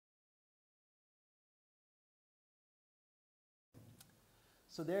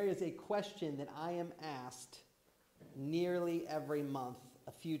So there is a question that I am asked nearly every month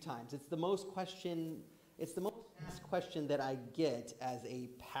a few times. It's the most asked question that I get as a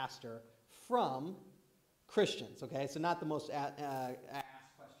pastor from Christians, okay? So not the most asked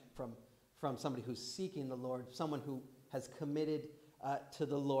question from somebody who's seeking the Lord, someone who has committed to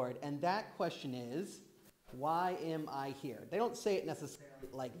the Lord. And that question is, why am I here? They don't say it necessarily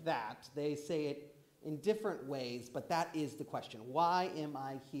like that. They say it in different ways, but that is the question. Why am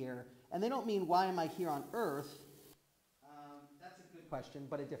I here? And they don't mean, why am I here on earth? That's a good question,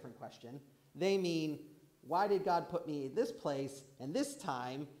 but a different question. They mean, why did God put me in this place and this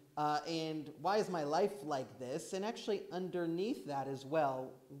time? And why is my life like this? And actually underneath that as well,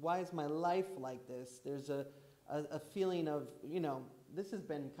 why is my life like this? There's a feeling of, this has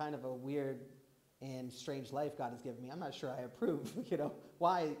been kind of a weird and strange life God has given me. I'm not sure I approve,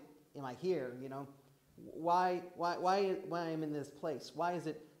 why am I here, Why I'm in this place? Why is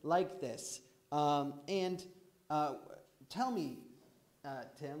it like this? And tell me,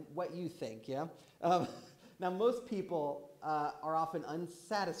 Tim, what you think, yeah? Now, most people are often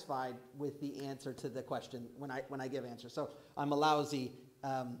unsatisfied with the answer to the question when I give answers. So I'm a lousy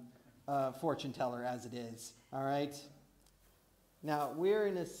fortune teller as it is, all right? Now, we're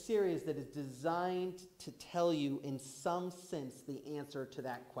in a series that is designed to tell you, in some sense, the answer to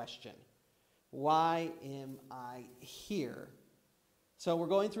that question. Why am I here? So we're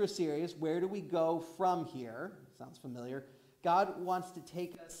going through a series. Where do we go from here? Sounds familiar. God wants to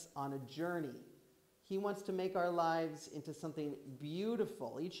take us on a journey. He wants to make our lives into something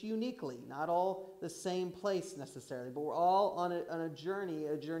beautiful, each uniquely, not all the same place necessarily, but we're all on a journey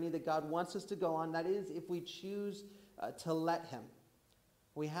that God wants us to go on. That is, if we choose to let him.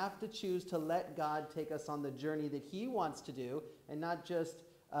 We have to choose to let God take us on the journey that he wants to do, and not just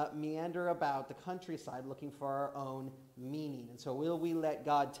meander about the countryside looking for our own meaning. And so will we let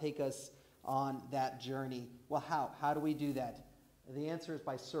God take us on that journey? Well, how? How do we do that? The answer is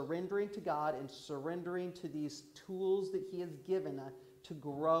by surrendering to God and surrendering to these tools that he has given to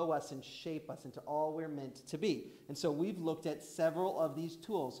grow us and shape us into all we're meant to be. And so we've looked at several of these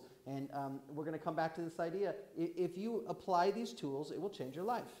tools, and we're going to come back to this idea. If you apply these tools, it will change your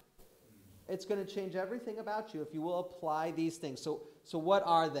life. It's going to change everything about you if you will apply these things. So what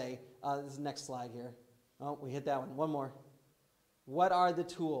are they? This is the next slide here. Oh, we hit that one. One more. What are the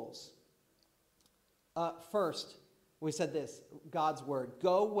tools? First, we said this, God's word.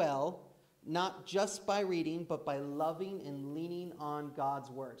 Go well, not just by reading, but by loving and leaning on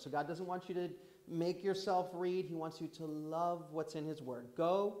God's word. So God doesn't want you to make yourself read. He wants you to love what's in his word.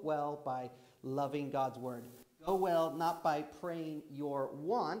 Go well by loving God's word. Go well, not by praying your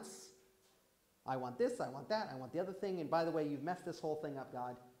wants. I want this, I want that, I want the other thing. And by the way, you've messed this whole thing up,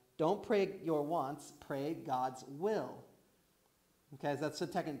 God. Don't pray your wants, pray God's will. Okay, so that's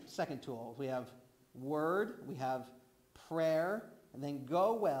the second tool. We have word, we have prayer, and then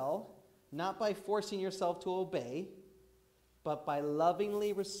go well, not by forcing yourself to obey, but by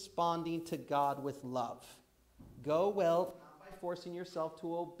lovingly responding to God with love. Go well, not by forcing yourself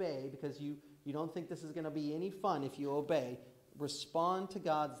to obey, because you don't think this is going to be any fun if you obey. Respond to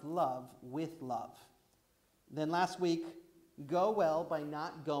God's love with love. Then last week, go well by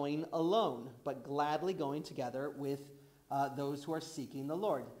not going alone, but gladly going together with those who are seeking the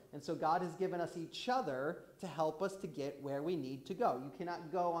Lord. And so God has given us each other to help us to get where we need to go. You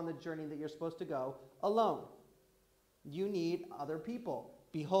cannot go on the journey that you're supposed to go alone. You need other people.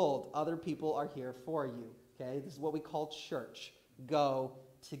 Behold, other people are here for you. Okay, this is what we call church. Go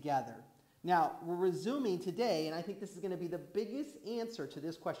together. Now, we're resuming today, and I think this is going to be the biggest answer to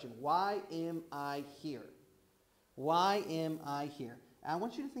this question. Why am I here? Why am I here? And I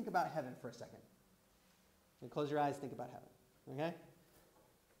want you to think about heaven for a second. And close your eyes, think about heaven. Okay?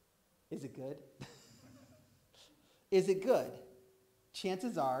 Is it good? Is it good?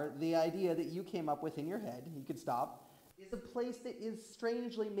 Chances are the idea that you came up with in your head, you could stop, is a place that is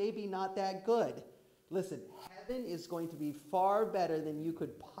strangely maybe not that good. Listen, heaven is going to be far better than you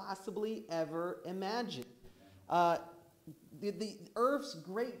could possibly ever imagine. The earth's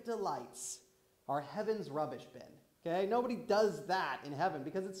great delights are heaven's rubbish bin. Okay? Nobody does that in heaven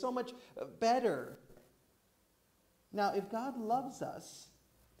because it's so much better. Now, if God loves us,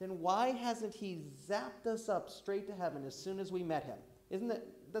 then why hasn't he zapped us up straight to heaven as soon as we met him?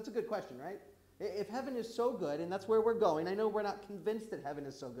 That's a good question, right? If heaven is so good, and that's where we're going, I know we're not convinced that heaven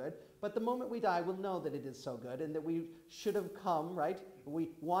is so good, but the moment we die, we'll know that it is so good and that we should have come, right? We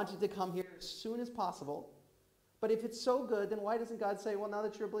wanted to come here as soon as possible. But if it's so good, then why doesn't God say, well, now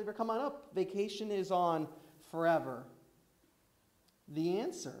that you're a believer, come on up. Vacation is on forever. The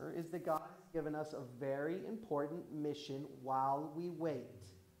answer is that God has given us a very important mission while we wait.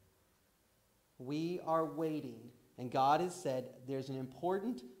 We are waiting. And God has said there's an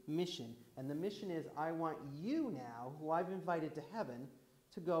important mission. And the mission is, I want you now, who I've invited to heaven,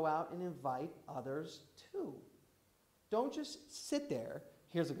 to go out and invite others too. Don't just sit there.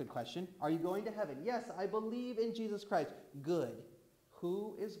 Here's a good question. Are you going to heaven? Yes, I believe in Jesus Christ. Good.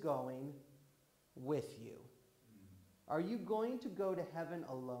 Who is going with you? Are you going to go to heaven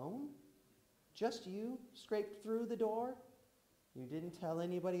alone? Just you scraped through the door? You didn't tell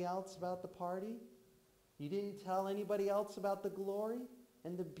anybody else about the party? You didn't tell anybody else about the glory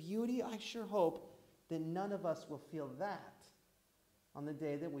and the beauty? I sure hope that none of us will feel that on the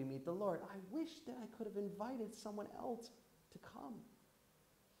day that we meet the Lord. I wish that I could have invited someone else to come.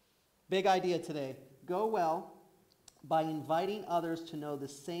 Big idea today. Go well by inviting others to know the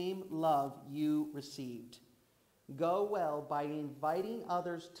same love you received. Go well by inviting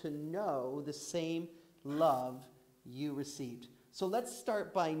others to know the same love you received. So let's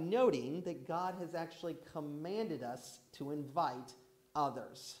start by noting that God has actually commanded us to invite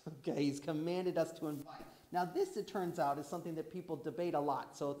others. Okay, he's commanded us to invite. Now this, it turns out, is something that people debate a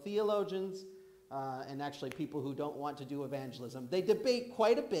lot. So theologians and actually people who don't want to do evangelism, they debate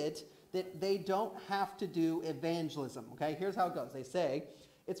quite a bit that they don't have to do evangelism. Okay, here's how it goes. They say,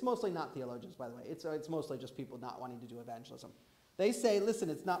 it's mostly not theologians, by the way. It's mostly just people not wanting to do evangelism. They say, listen,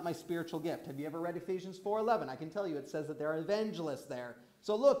 it's not my spiritual gift. Have you ever read Ephesians 4:11? I can tell you it says that there are evangelists there.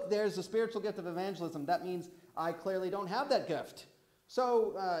 So look, there's a spiritual gift of evangelism. That means I clearly don't have that gift.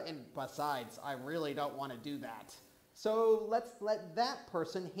 So, and besides, I really don't want to do that. So let's let that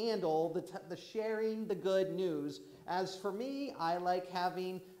person handle the sharing the good news. As for me, I like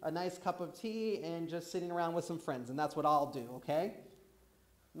having a nice cup of tea and just sitting around with some friends, and that's what I'll do, okay?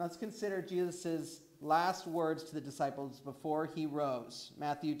 Let's consider Jesus' last words to the disciples before he rose.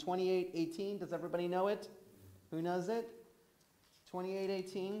 Matthew 28:18. Does everybody know it? Who knows it?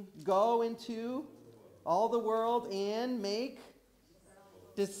 28:18. Go into all the world and make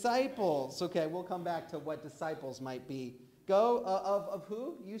disciples. Okay, we'll come back to what disciples might be. Go of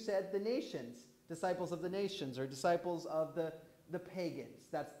who? You said the nations. Disciples of the nations, or disciples of the pagans.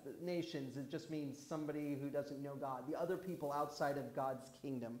 That's the nations. It just means somebody who doesn't know God. The other people outside of God's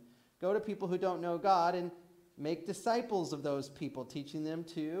kingdom. Go to people who don't know God and make disciples of those people, teaching them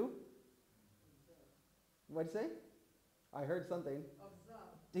to... What did you say? I heard something. Observe.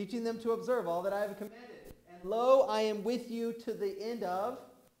 Teaching them to observe all that I have commanded. And lo, I am with you to the end of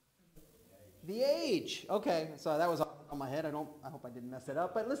the age. Okay, so that was on my head. I hope I didn't mess it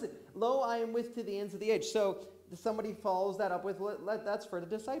up. But listen, lo, I am with to the ends of the age. So somebody follows that up with, that's for the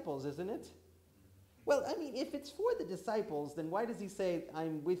disciples, isn't it? Well, I mean, if it's for the disciples, then why does he say,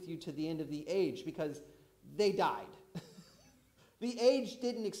 I'm with you to the end of the age? Because they died. The age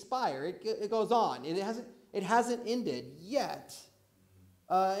didn't expire. It goes on. It hasn't ended yet.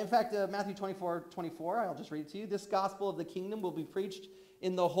 In fact, Matthew 24:24, I'll just read it to you. This gospel of the kingdom will be preached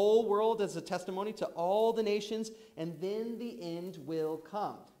in the whole world as a testimony to all the nations, and then the end will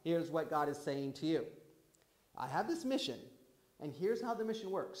come. Here's what God is saying to you. I have this mission, and here's how the mission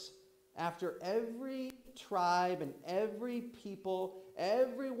works. After every tribe and every people,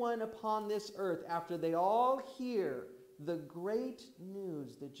 everyone upon this earth, after they all hear the great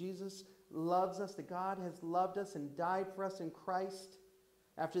news that Jesus loves us, that God has loved us and died for us in Christ,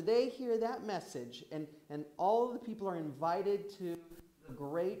 after they hear that message and all of the people are invited to the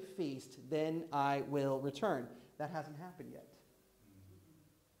great feast, then I will return. That hasn't happened yet.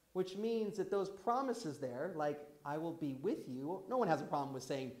 Which means that those promises there, like I will be with you, no one has a problem with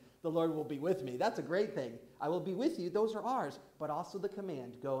saying the Lord will be with me. That's a great thing. I will be with you. Those are ours. But also the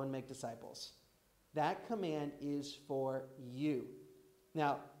command, go and make disciples. That command is for you.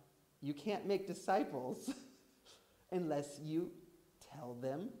 Now, you can't make disciples unless you tell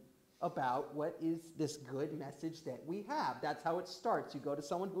them about what is this good message that we have. That's how it starts. You go to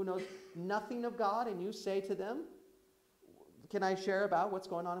someone who knows nothing of God and you say to them, can I share about what's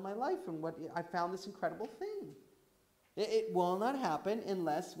going on in my life and what I found this incredible thing? It will not happen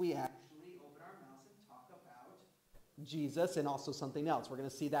unless we actually open our mouths and talk about Jesus and also something else. We're going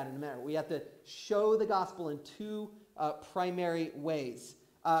to see that in a minute. We have to show the gospel in two primary ways.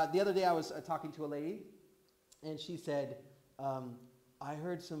 The other day I was talking to a lady, and she said, I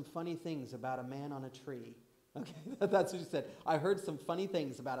heard some funny things about a man on a tree. Okay, that's what she said. I heard some funny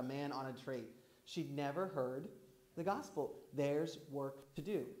things about a man on a tree. She'd never heard the gospel. There's work to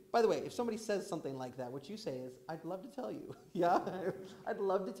do. By the way, if somebody says something like that, what you say is, I'd love to tell you. Yeah, I'd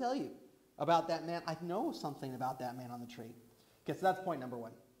love to tell you about that man. I know something about that man on the tree. Okay, so that's point number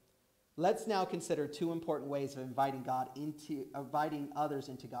one. Let's now consider two important ways of inviting others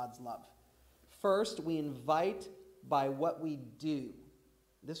into God's love. First, we invite by what we do.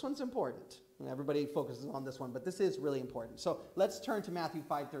 This one's important. Everybody focuses on this one, but this is really important. So let's turn to Matthew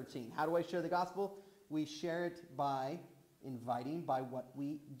 5:13. How do I share the gospel? We share it by inviting by what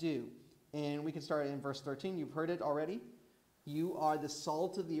we do. And we can start in verse 13. You've heard it already. You are the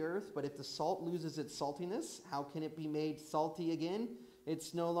salt of the earth, but if the salt loses its saltiness, how can it be made salty again?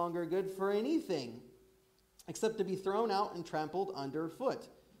 It's no longer good for anything except to be thrown out and trampled underfoot.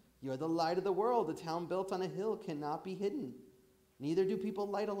 You are the light of the world. A town built on a hill cannot be hidden. Neither do people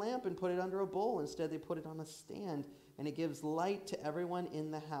light a lamp and put it under a bowl. Instead, they put it on a stand, and it gives light to everyone in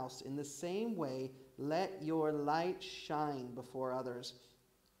the house. In the same way, let your light shine before others,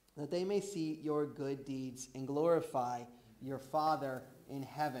 that they may see your good deeds and glorify your Father in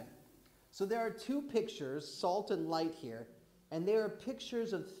heaven. So there are two pictures, salt and light here, and they are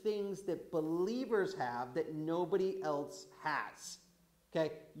pictures of things that believers have that nobody else has.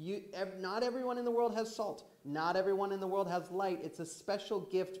 Okay, not everyone in the world has salt. Not everyone in the world has light. It's a special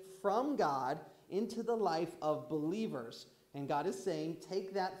gift from God into the life of believers. And God is saying,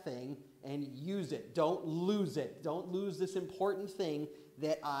 take that thing and use it. Don't lose it. Don't lose this important thing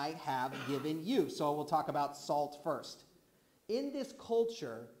that I have given you. So we'll talk about salt first. In this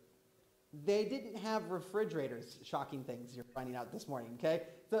culture, they didn't have refrigerators. Shocking things you're finding out this morning, okay?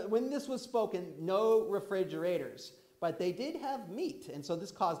 So when this was spoken, no refrigerators. But they did have meat, and so this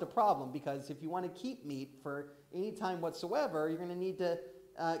caused a problem, because if you want to keep meat for any time whatsoever, you're going to need to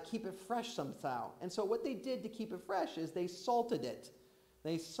keep it fresh somehow. And so what they did to keep it fresh is they salted it.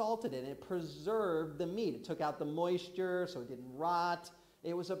 They salted it, and it preserved the meat. It took out the moisture so it didn't rot.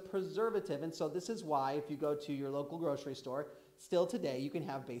 It was a preservative, and so this is why if you go to your local grocery store, still today you can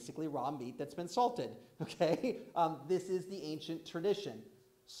have basically raw meat that's been salted, okay? This is the ancient tradition.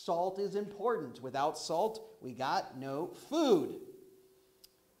 Salt is important. Without salt, we got no food.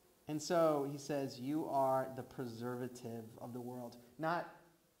 And so he says, you are the preservative of the world. Not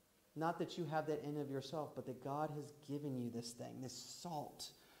that you have that in of yourself, but that God has given you this thing, this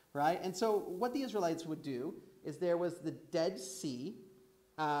salt, right? And so what the Israelites would do is there was the Dead Sea,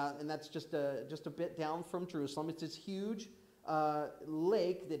 and that's just a bit down from Jerusalem. It's this huge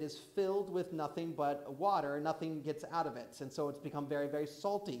lake that is filled with nothing but water. Nothing gets out of it. And so it's become very, very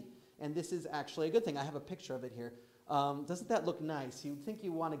salty. And this is actually a good thing. I have a picture of it here. Doesn't that look nice? You'd think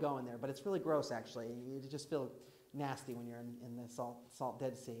you want to go in there, but it's really gross, actually. You just feel nasty when you're in the salt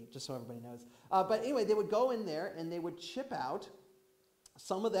Dead Sea, just so everybody knows. But anyway, they would go in there and they would chip out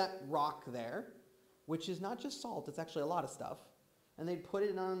some of that rock there, which is not just salt. It's actually a lot of stuff. And they'd put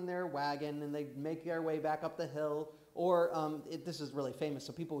it on their wagon and they'd make their way back up the hill. Or this is really famous,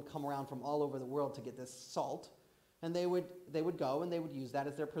 so people would come around from all over the world to get this salt, and they would go and they would use that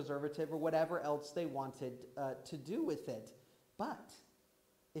as their preservative or whatever else they wanted to do with it. But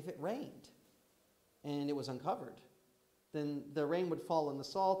if it rained and it was uncovered, then the rain would fall on the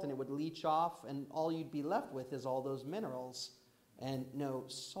salt and it would leach off, and all you'd be left with is all those minerals and no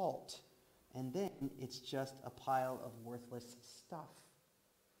salt. And then it's just a pile of worthless stuff.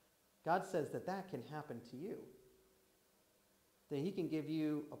 God says that can happen to you. That he can give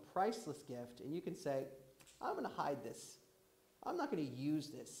you a priceless gift, and you can say, I'm going to hide this. I'm not going to use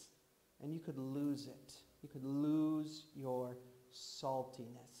this. And you could lose it. You could lose your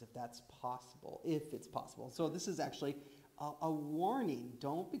saltiness, if that's possible, if it's possible. So this is actually a warning.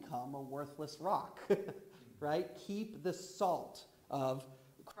 Don't become a worthless rock, right? Keep the salt of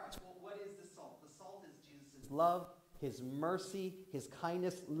Christ. Well, what is the salt? The salt is Jesus' love, his mercy, his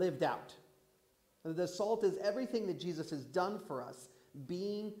kindness lived out. The salt is everything that Jesus has done for us,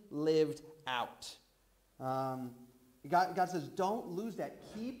 being lived out. God says, don't lose that.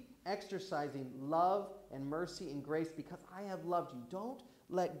 Keep exercising love and mercy and grace because I have loved you. Don't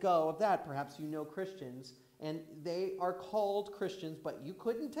let go of that. Perhaps you know Christians, and they are called Christians, but you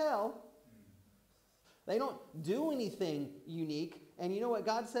couldn't tell. They don't do anything unique. And you know what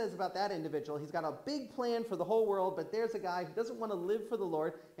God says about that individual? He's got a big plan for the whole world, but there's a guy who doesn't want to live for the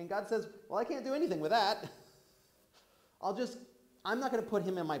Lord. And God says, well, I can't do anything with that. I'm not going to put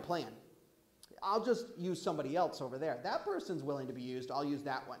him in my plan. I'll just use somebody else over there. That person's willing to be used. I'll use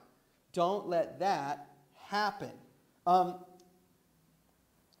that one. Don't let that happen. And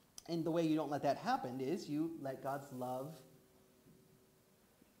the way you don't let that happen is you let God's love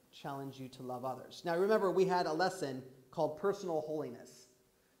challenge you to love others. Now, remember, we had a lesson called personal holiness.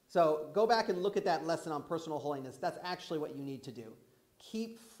 So go back and look at that lesson on personal holiness. That's actually what you need to do.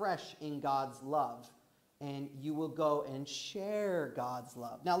 Keep fresh in God's love, and you will go and share God's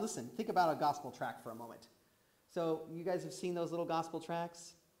love. Now listen, think about a gospel tract for a moment. So you guys have seen those little gospel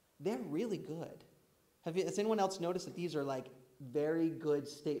tracts? they're really good. Has anyone else noticed that these are like very good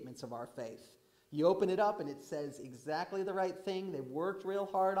statements of our faith? You open it up and it says exactly the right thing. They've worked real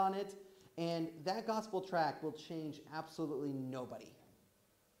hard on it. And that gospel tract will change absolutely nobody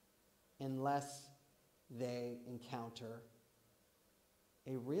unless they encounter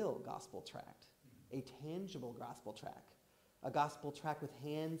a real gospel tract, a tangible gospel tract, a gospel tract with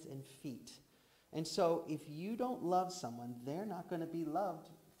hands and feet. And so if you don't love someone, they're not going to be loved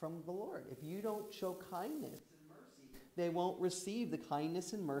from the Lord. If you don't show kindness and mercy, they won't receive the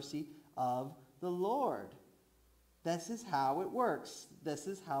kindness and mercy of the Lord. This is how it works. This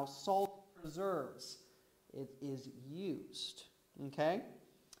is how salt preserves. It is used. Okay?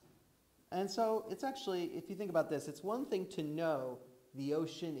 And so it's actually, if you think about this, it's one thing to know the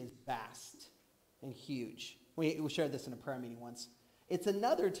ocean is vast and huge. We shared this in a prayer meeting once. It's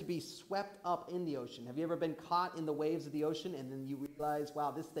another to be swept up in the ocean. Have you ever been caught in the waves of the ocean and then you realize,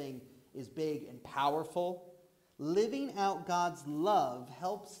 wow, this thing is big and powerful? Living out God's love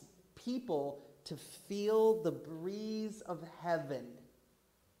helps people to feel the breeze of heaven,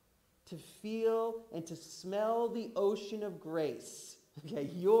 to feel and to smell the ocean of grace. Okay,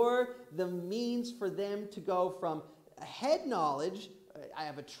 you're the means for them to go from head knowledge, I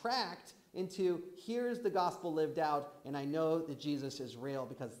have a tract, into here's the gospel lived out, and I know that Jesus is real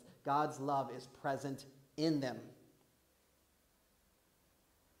because God's love is present in them.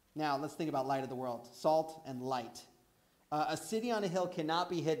 Now, let's think about light of the world. Salt and light. A city on a hill cannot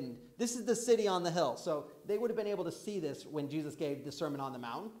be hidden. This is the city on the hill. So they would have been able to see this when Jesus gave the Sermon on the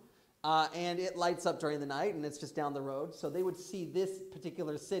Mount. And it lights up during the night, and it's just down the road. So they would see this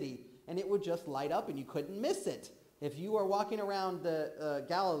particular city, and it would just light up, and you couldn't miss it. If you are walking around the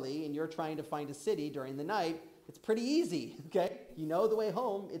Galilee and you're trying to find a city during the night, it's pretty easy, okay? You know the way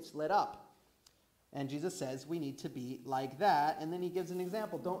home, it's lit up. And Jesus says we need to be like that. And then he gives an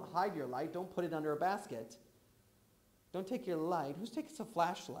example. Don't hide your light. Don't put it under a basket. Don't take your light. Who takes a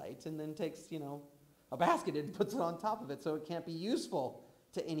flashlight and then takes, a basket and puts it on top of it so it can't be useful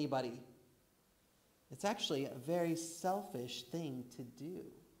to anybody? It's actually a very selfish thing to do.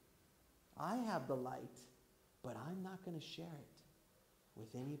 I have the light, but I'm not going to share it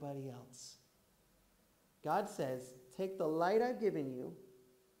with anybody else. God says, take the light I've given you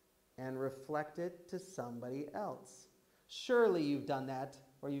and reflect it to somebody else. Surely you've done that,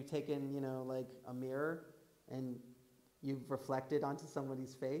 or you've taken, like a mirror and you've reflected onto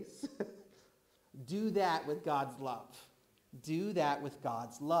somebody's face. Do that with God's love. Do that with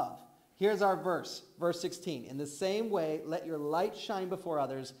God's love. Here's our verse 16. In the same way, let your light shine before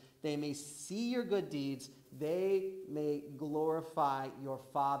others. They may see your good deeds. They may glorify your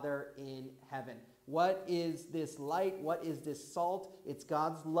Father in heaven. What is this light? What is this salt? It's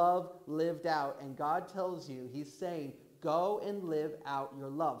God's love lived out. And God tells you, he's saying, go and live out your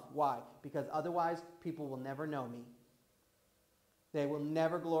love. Why? Because otherwise, people will never know me. They will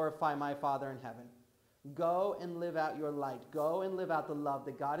never glorify my Father in heaven. Go and live out your light. Go and live out the love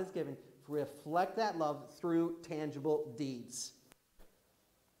that God has given. Reflect that love through tangible deeds.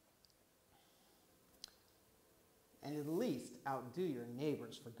 And at least outdo your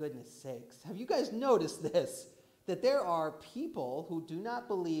neighbors, for goodness sakes. Have you guys noticed this? That there are people who do not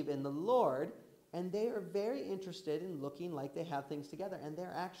believe in the Lord, and they are very interested in looking like they have things together, and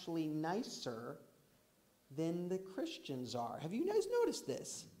they're actually nicer than the Christians are. Have you guys noticed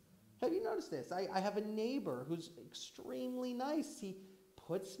this? Have you noticed this? I have a neighbor who's extremely nice. He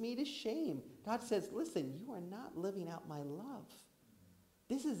puts me to shame. God says, listen, you are not living out my love.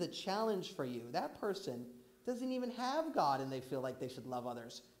 This is a challenge for you. That person doesn't even have God and they feel like they should love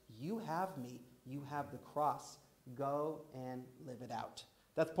others. You have me. You have the cross. Go and live it out.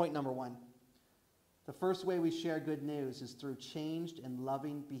 That's point number one. The first way we share good news is through changed and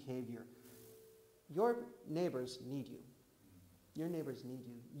loving behavior. Your neighbors need you. Your neighbors need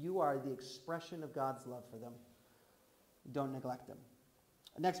you. You are the expression of God's love for them. Don't neglect them.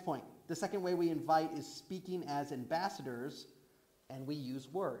 Next point. The second way we invite is speaking as ambassadors, and we use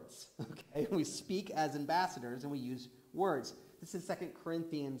words. Okay? We speak as ambassadors, and we use words. This is 2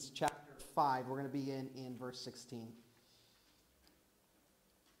 Corinthians chapter 5. We're going to be in verse 16.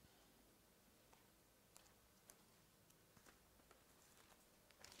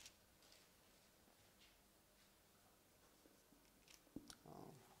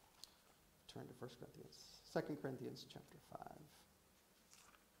 Turn to 1 Corinthians, 2 Corinthians chapter 5.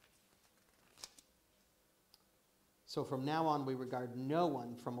 So from now on, we regard no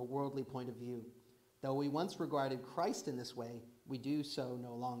one from a worldly point of view. Though we once regarded Christ in this way, we do so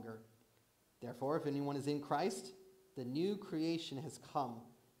no longer. Therefore, if anyone is in Christ, the new creation has come.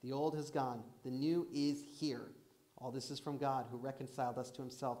 The old has gone. The new is here. All this is from God, who reconciled us to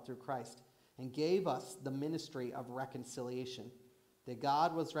himself through Christ and gave us the ministry of reconciliation. That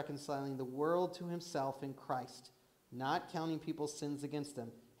God was reconciling the world to himself in Christ, not counting people's sins against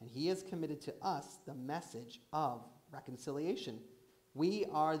them, and he has committed to us the message of reconciliation. We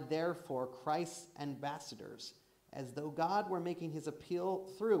are therefore Christ's ambassadors, as though God were making his appeal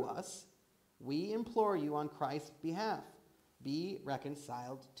through us. We implore you on Christ's behalf, be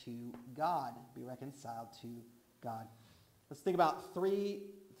reconciled to God. Be reconciled to God. Let's think about 3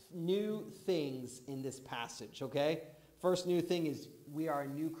 new things in this passage, okay? First new thing is we are a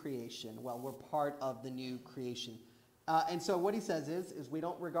new creation. Well, we're part of the new creation. And so what he says is we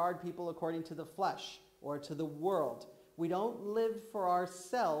don't regard people according to the flesh or to the world. We don't live for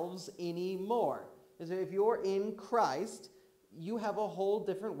ourselves anymore. So if you're in Christ, you have a whole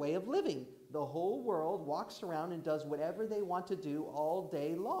different way of living. The whole world walks around and does whatever they want to do all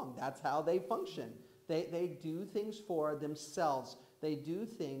day long. That's how they function. They do things for themselves. They do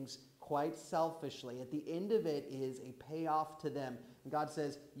things quite selfishly. At the end of it is a payoff to them. And God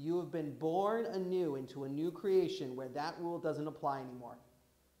says, you have been born anew into a new creation where that rule doesn't apply anymore.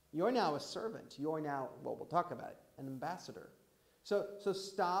 You're now a servant. You're now, well, we'll talk about it, an ambassador. So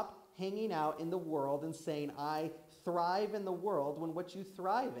stop hanging out in the world and saying, I thrive in the world, when what you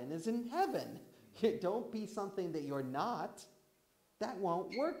thrive in is in heaven. Don't be something that you're not. That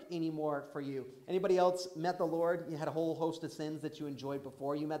won't work anymore for you. Anybody else met the Lord? You had a whole host of sins that you enjoyed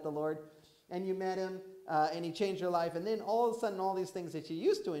before you met the Lord, and you met him, and he changed your life, and then all of a sudden all these things that you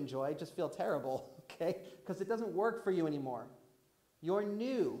used to enjoy just feel terrible, okay? Because it doesn't work for you anymore. You're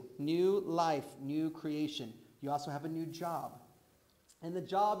new life, new creation. You also have a new job. And the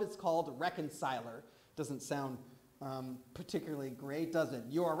job is called reconciler. Doesn't sound particularly great, does it?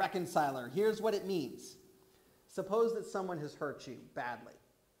 You're a reconciler. Here's what it means. Suppose that someone has hurt you badly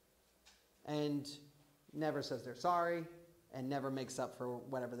and never says they're sorry and never makes up for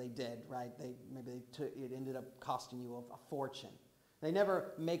whatever they did, right? It ended up costing you a fortune. They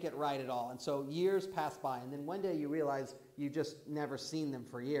never make it right at all. And so years pass by, and then one day you realize you've just never seen them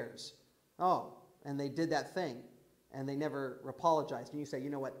for years. Oh, and they did that thing, and they never apologized. And you say, you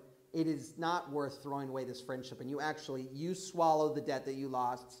know what? It is not worth throwing away this friendship. And you swallow the debt that you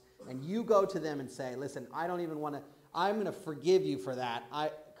lost, and you go to them and say, listen, I don't even want to, I'm going to forgive you for that.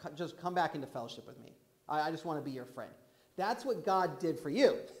 Just come back into fellowship with me. I just want to be your friend. That's what God did for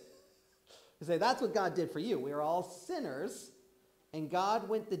you. You say, that's what God did for you. We are all sinners, and God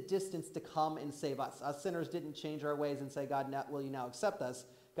went the distance to come and save us. Us sinners didn't change our ways and say, God, will you now accept us?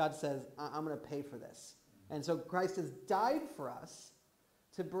 God says, I'm going to pay for this. And so Christ has died for us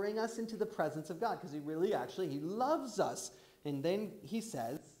to bring us into the presence of God, because he loves us. And then he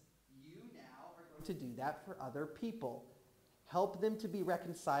says, you now are going to do that for other people. Help them to be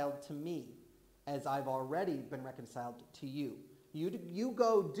reconciled to me, as I've already been reconciled to you. You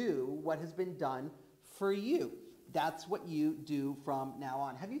go do what has been done for you. That's what you do from now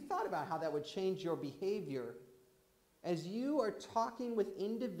on. Have you thought about how that would change your behavior as you are talking with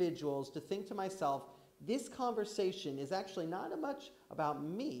individuals, to think to myself, this conversation is actually not much about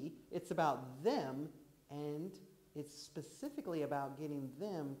me, it's about them, and it's specifically about getting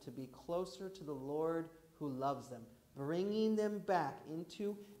them to be closer to the Lord who loves them, bringing them back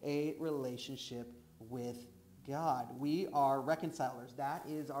into a relationship with God. We are reconcilers. That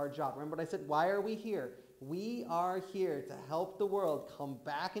is our job. Remember what I said? Why are we here? We are here to help the world come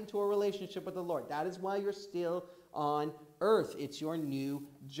back into a relationship with the Lord. That is why you're still on earth. It's your new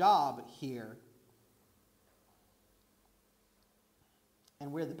job here.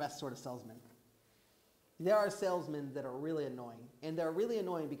 And we're the best sort of salesmen. There are salesmen that are really annoying. And they're really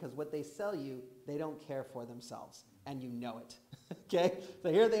annoying because what they sell you, they don't care for themselves. And you know it. Okay?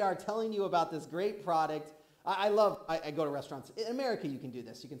 So here they are telling you about this great product. I go to restaurants. In America, you can do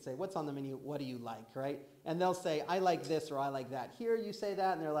this. You can say, what's on the menu? What do you like, right? And they'll say, I like this or I like that. Here you say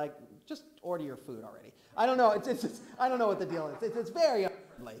that, and they're like, just order your food already. I don't know. I don't know what the deal is. It's very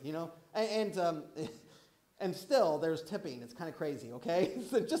unfriendly, you know? And still, there's tipping. It's kind of crazy, okay?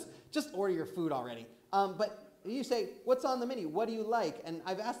 So just order your food already. But you say, what's on the menu? What do you like? And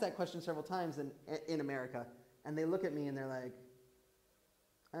I've asked that question several times in America, and they look at me and they're like,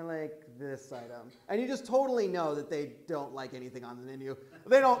 I like this item. And you just totally know that they don't like anything on the menu.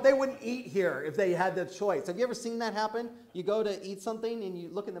 They wouldn't eat here if they had the choice. Have you ever seen that happen? You go to eat something and you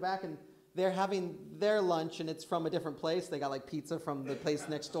look in the back and they're having their lunch and it's from a different place. They got like pizza from the place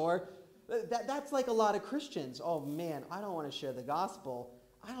next door. That's like a lot of Christians. Oh man, I don't want to share the gospel.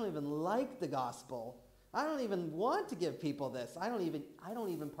 I don't even like the gospel. I don't even want to give people this. I don't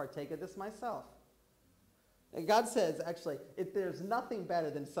even partake of this myself. And God says, actually, there's nothing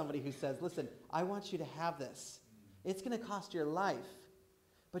better than somebody who says, listen, I want you to have this. It's going to cost your life.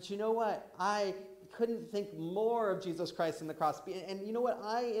 But you know what? I couldn't think more of Jesus Christ and the cross. And you know what?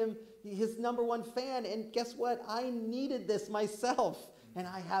 I am his number one fan. And guess what? I needed this myself. And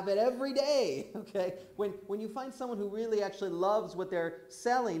I have it every day, okay? When you find someone who really actually loves what they're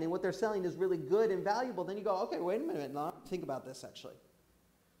selling and what they're selling is really good and valuable, then you go, okay, wait a minute, now think about this actually.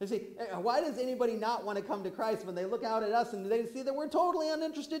 You see, why does anybody not want to come to Christ when they look out at us and they see that we're totally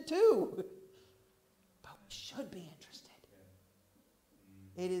uninterested too? But we should be interested.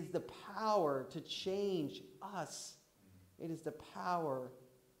 It is the power to change us. It is the power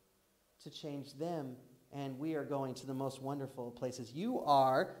to change them. And we are going to the most wonderful places. You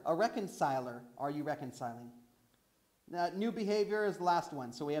are a reconciler. Are you reconciling? Now, new behavior is the last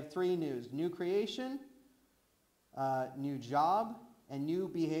one. So we have 3 news. New creation, new job, and new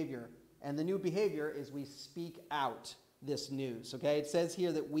behavior. And the new behavior is we speak out this news. Okay, it says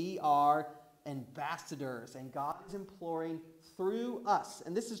here that we are ambassadors. And God is imploring through us.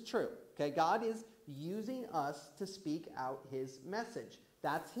 And this is true. Okay, God is using us to speak out his message.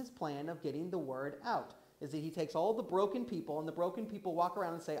 That's his plan of getting the word out. Is that he takes all the broken people, and the broken people walk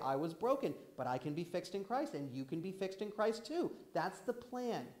around and say, I was broken, but I can be fixed in Christ, and you can be fixed in Christ too. That's the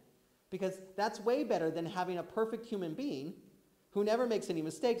plan. Because that's way better than having a perfect human being who never makes any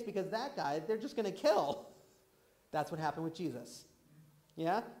mistakes, because that guy, they're just going to kill. That's what happened with Jesus.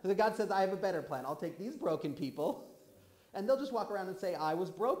 Yeah? So God says, I have a better plan. I'll take these broken people, and they'll just walk around and say, I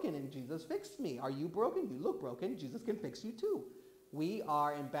was broken, and Jesus fixed me. Are you broken? You look broken. Jesus can fix you too. We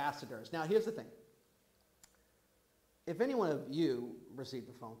are ambassadors. Now, here's the thing. If any one of you received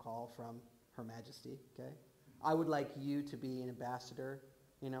a phone call from Her Majesty, okay, I would like you to be an ambassador,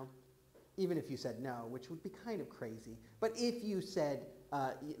 you know, even if you said no, which would be kind of crazy. But if you said,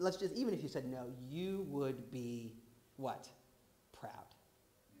 even if you said no, you would be what? Proud.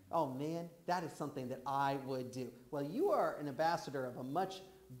 Oh man, that is something that I would do. Well, you are an ambassador of a much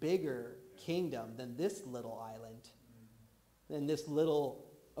bigger kingdom than this little island, than this little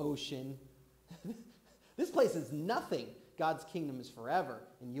ocean. This place is nothing. God's kingdom is forever,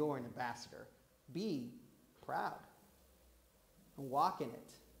 and you're an ambassador. Be proud and walk in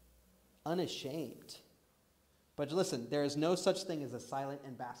it, unashamed. But listen, there is no such thing as a silent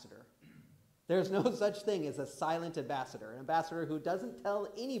ambassador. There's no such thing as a silent ambassador, an ambassador who doesn't tell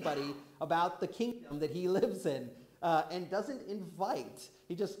anybody about the kingdom that he lives in and doesn't invite.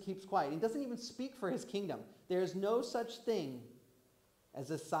 He just keeps quiet. He doesn't even speak for his kingdom. There's no such thing as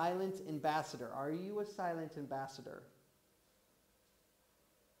a silent ambassador. Are you a silent ambassador?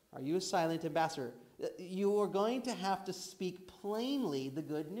 Are you a silent ambassador? You are going to have to speak plainly the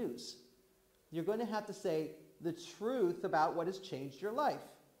good news. You're going to have to say the truth about what has changed your life.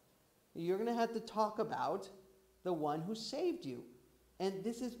 You're going to have to talk about the one who saved you. And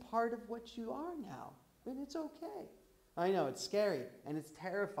this is part of what you are now. And it's okay. I know, it's scary, and it's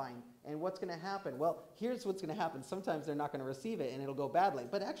terrifying, and what's going to happen? Well, here's what's going to happen. Sometimes they're not going to receive it, and it'll go badly.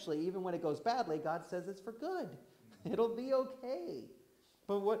 But actually, even when it goes badly, God says it's for good. It'll be okay.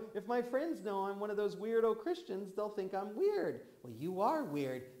 But what if my friends know I'm one of those weirdo Christians, they'll think I'm weird. Well, you are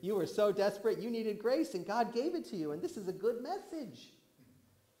weird. You were so desperate, you needed grace, and God gave it to you, and this is a good message.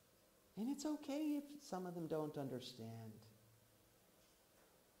 And it's okay if some of them don't understand.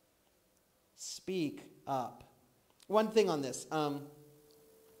 Speak up. One thing on this.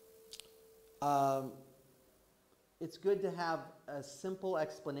 It's good to have a simple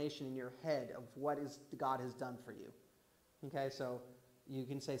explanation in your head of what God has done for you. Okay, so you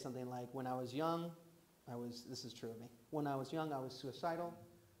can say something like, when I was young, this is true of me. When I was young, I was suicidal.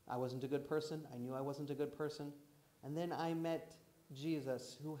 I wasn't a good person. I knew I wasn't a good person. And then I met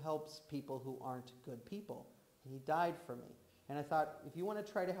Jesus, who helps people who aren't good people. And he died for me. And I thought, if you want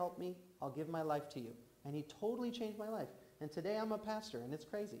to try to help me, I'll give my life to you. And he totally changed my life. And today I'm a pastor, and it's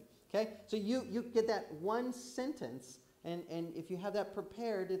crazy. Okay? So you get that one sentence, and if you have that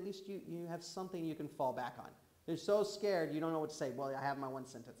prepared, at least you have something you can fall back on. You're so scared, you don't know what to say. Well, I have my one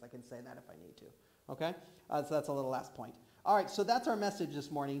sentence. I can say that if I need to. Okay? So that's a little last point. All right, so that's our message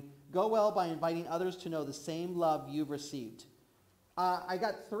this morning. Go well by inviting others to know the same love you've received. I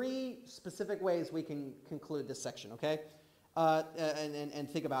got 3 specific ways we can conclude this section, okay? And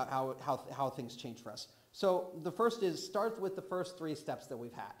think about how things change for us. So the first is start with the first 3 steps that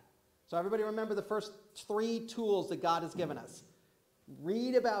we've had. So everybody remember the first 3 tools that God has given us.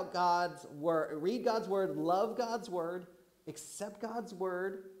 Read about God's word, love God's word, accept God's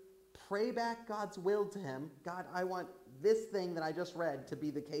word, pray back God's will to him. God, I want this thing that I just read to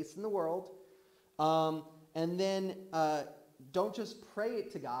be the case in the world. And then don't just pray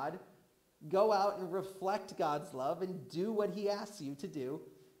it to God. Go out and reflect God's love and do what he asks you to do.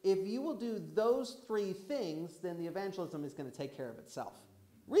 if you will do those three things, then the evangelism is going to take care of itself.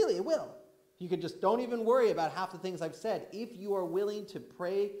 Really, it will. You can just don't even worry about half the things I've said. If you are willing to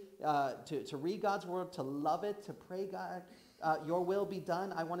pray, to read God's word, to love it, to pray, God, your will be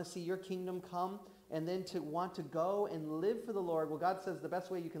done. I want to see your kingdom come. And then to want to go and live for the Lord. Well, God says the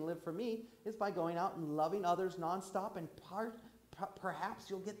best way you can live for me is by going out and loving others nonstop. And perhaps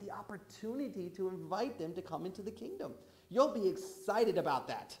you'll get the opportunity to invite them to come into the kingdom. You'll be excited about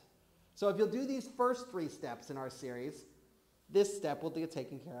that. So if you'll do these first three steps in our series, this step will get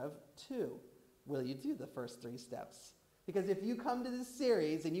taken care of too. Will you do the first three steps? Because if you come to this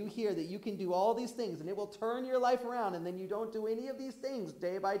series and you hear that you can do all these things and it will turn your life around, and then you don't do any of these things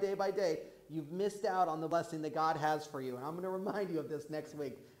day by day by day, you've missed out on the blessing that God has for you. And I'm going to remind you of this next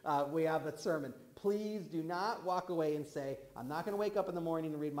week. We have a sermon. Please do not walk away and say, I'm not going to wake up in the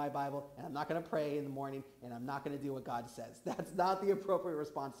morning and read my Bible, and I'm not going to pray in the morning, and I'm not going to do what God says. That's not the appropriate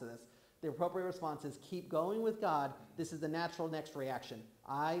response to this. The appropriate response is keep going with God. This is the natural next reaction.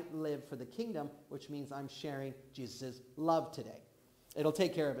 I live for the kingdom, which means I'm sharing Jesus' love today. It'll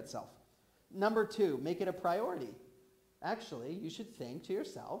take care of itself. Number 2, make it a priority. Actually, you should think to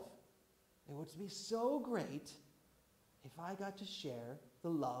yourself, it would be so great if I got to share the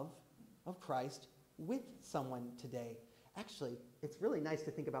love of Christ with someone today. Actually, it's really nice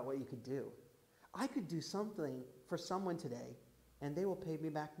to think about what you could do. I could do something for someone today, and they will pay me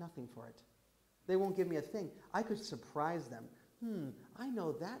back nothing for it. They won't give me a thing. I could surprise them. I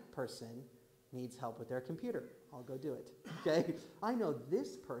know that person needs help with their computer. I'll go do it. Okay? I know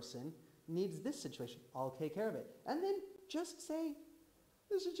this person needs this situation. I'll take care of it. And then just say,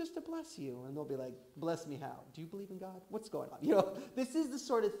 this is just to bless you. And they'll be like, bless me how? Do you believe in God? What's going on? This is the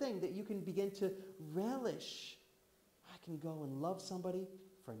sort of thing that you can begin to relish. I can go and love somebody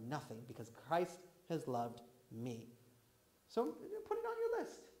for nothing because Christ has loved me. So put it on your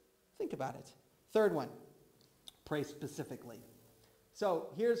list. Think about it. Third one, pray specifically. So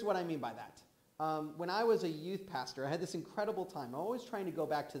here's what I mean by that. When I was a youth pastor, I had this incredible time. I'm always trying to go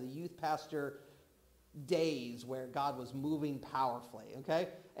back to the youth pastor days where God was moving powerfully, okay?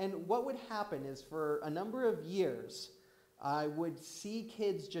 And what would happen is for a number of years, I would see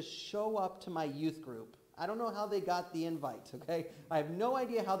kids just show up to my youth group. I don't know how they got the invite, okay? I have no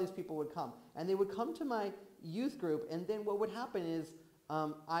idea how these people would come. And they would come to my youth group, and then what would happen is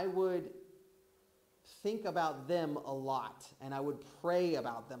I would think about them a lot, and I would pray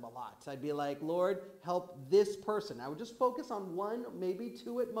about them a lot. I'd be like, Lord, help this person. I would just focus on one, maybe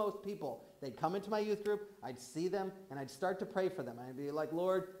two at most people. They'd come into my youth group, I'd see them, and I'd start to pray for them. I'd be like,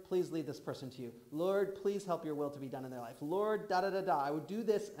 Lord, please lead this person to you. Lord, please help your will to be done in their life. Lord, da-da-da-da. I would do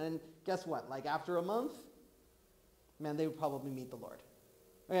this, and guess what? Like after a month, man, they would probably meet the Lord.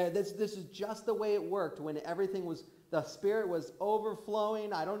 This is just the way it worked when everything was, the Spirit was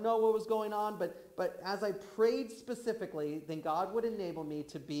overflowing. I don't know what was going on, but as I prayed specifically, then God would enable me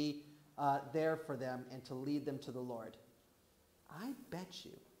to be there for them and to lead them to the Lord. I bet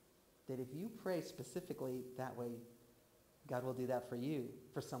you that if you pray specifically that way, God will do that for you,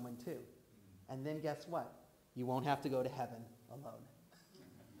 for someone too. And then guess what? You won't have to go to heaven alone.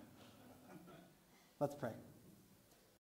 Let's pray.